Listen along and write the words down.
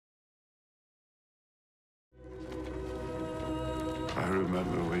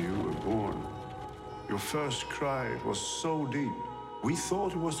remember when you were born. Your first cry was so deep. We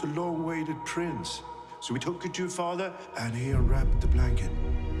thought it was the long-awaited prince. So we took you to your father, and he unwrapped the blanket.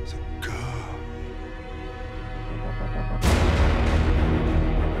 It's a girl.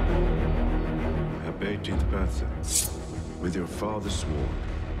 Happy 18th birthday. With your father's sword,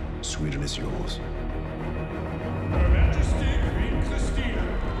 Sweden is yours. Her Majesty Queen Cristina.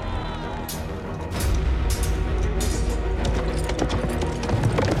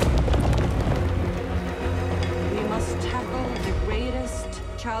 We must tackle the greatest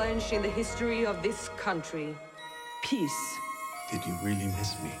challenge in the history of this country. Peace. Did you really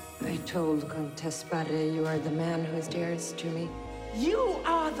miss me? I told Countess Sparre you are the man who is dearest to me. You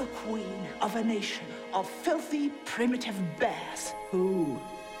are the queen of a nation of filthy, primitive bears. Who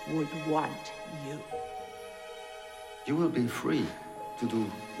would want you? You will be free to do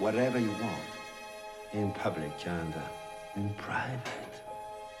whatever you want, in public and in private.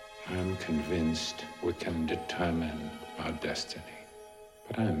 I'm convinced we can determine our destiny.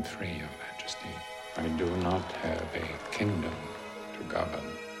 But I am free, Your Majesty. I do not have a kingdom to govern.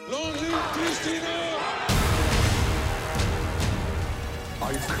 Long live Cristina!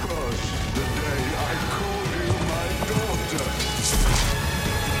 I curse the day I